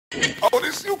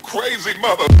voice, you crazy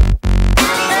mother.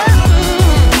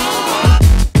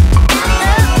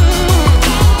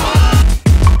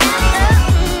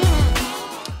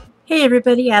 Hey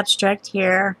everybody, Abstract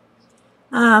here.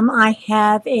 I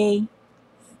have a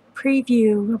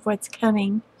preview of what's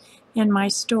coming in my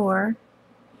store.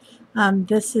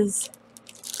 This is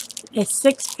a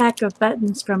 6-pack of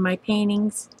buttons from my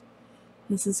paintings.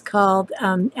 This is called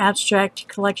Abstract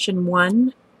Collection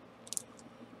 1.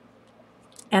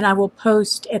 And I will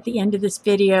post at the end of this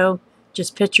video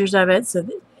just pictures of it so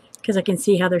because I can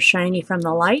see how they're shiny from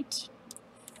the light,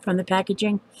 from the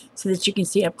packaging, so that you can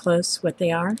see up close what they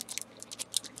are.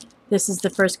 This is the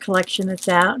first collection that's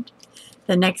out.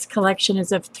 The next collection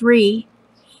is of 3,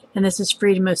 and this is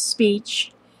freedom of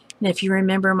speech. And if you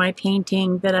remember my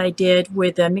painting that I did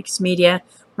with mixed media,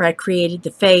 where I created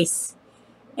the face,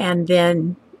 and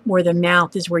then where the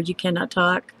mouth is where you cannot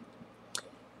talk,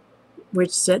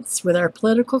 which sits with our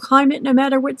political climate no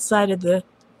matter which side of the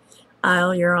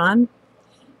aisle you're on.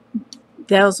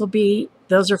 Those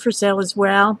are for sale as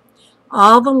well.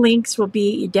 All the links will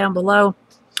be down below.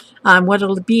 What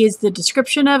it'll be is the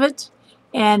description of it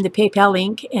and the PayPal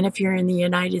link. And if you're in the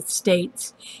United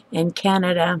States and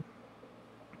Canada,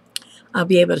 I'll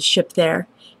be able to ship there.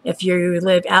 If you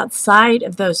live outside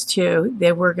of those two,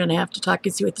 then we're going to have to talk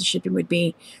and see what the shipping would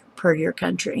be per your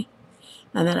country.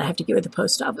 And then I have to get with the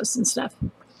post office and stuff.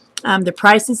 The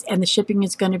prices and the shipping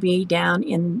is going to be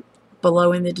down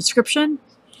below in the description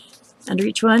under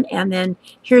each one. And then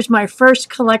here's my first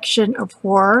collection of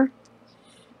horror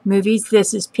movies.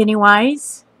 This is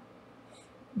Pennywise,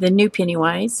 the new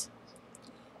Pennywise.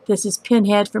 This is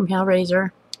Pinhead from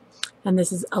Hellraiser. And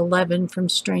this is 11 from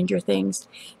Stranger Things.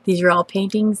 These are all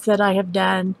paintings that I have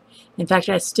done. In fact,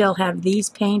 I still have these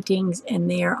paintings, and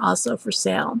they are also for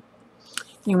sale.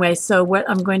 Anyway, so what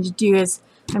I'm going to do is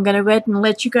I'm going to go ahead and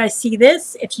let you guys see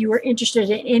this. If you are interested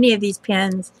in any of these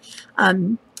pens,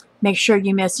 make sure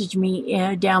you message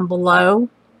me down below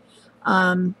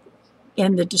in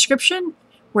the description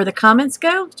where the comments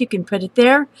go. You can put it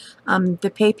there.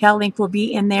 The PayPal link will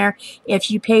be in there.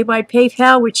 If you pay by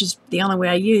PayPal, which is the only way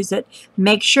I use it,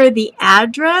 make sure the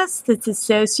address that's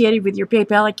associated with your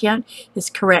PayPal account is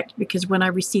correct, because when I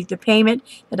receive the payment,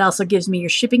 it also gives me your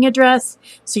shipping address.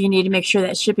 So you need to make sure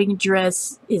that shipping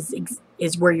address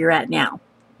is where you're at now.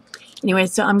 Anyway,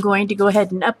 so I'm going to go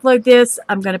ahead and upload this.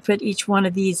 I'm going to put each one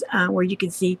of these where you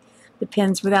can see the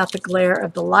pens without the glare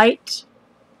of the light.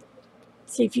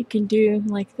 See if you can do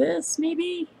like this,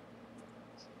 maybe.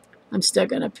 I'm still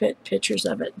going to put pictures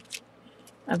of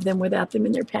them without them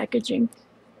in their packaging.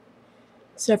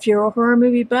 So if you're a horror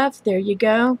movie buff, there you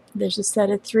go. There's a set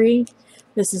of 3.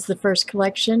 This is the first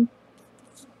collection.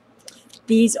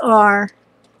 These are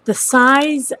the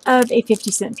size of a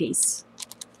 50-cent piece.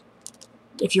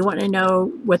 If you want to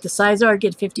know what the size are,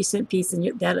 get a 50-cent piece,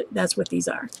 and that's what these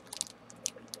are.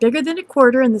 Bigger than a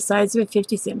quarter and the size of a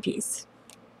 50-cent piece.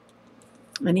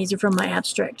 And these are from my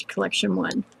Abstract Collection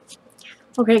 1.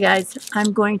 Okay, guys,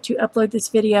 I'm going to upload this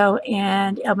video,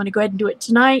 and I'm going to go ahead and do it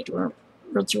tonight, or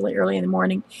it's really early in the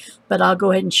morning, but I'll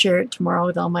go ahead and share it tomorrow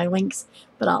with all my links,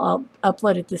 but I'll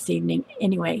upload it this evening.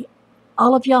 Anyway,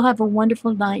 all of y'all have a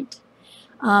wonderful night.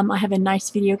 I have a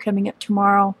nice video coming up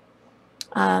tomorrow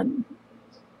and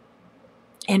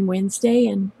Wednesday,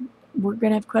 and we're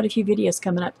going to have quite a few videos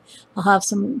coming up. I'll have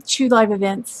 2 live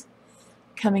events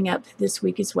coming up this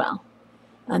week as well.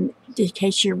 In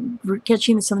case you're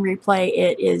catching this on the replay,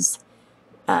 it is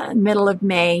middle of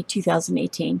May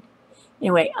 2018.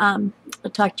 Anyway, I'll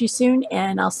talk to you soon,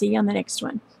 and I'll see you on the next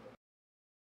one.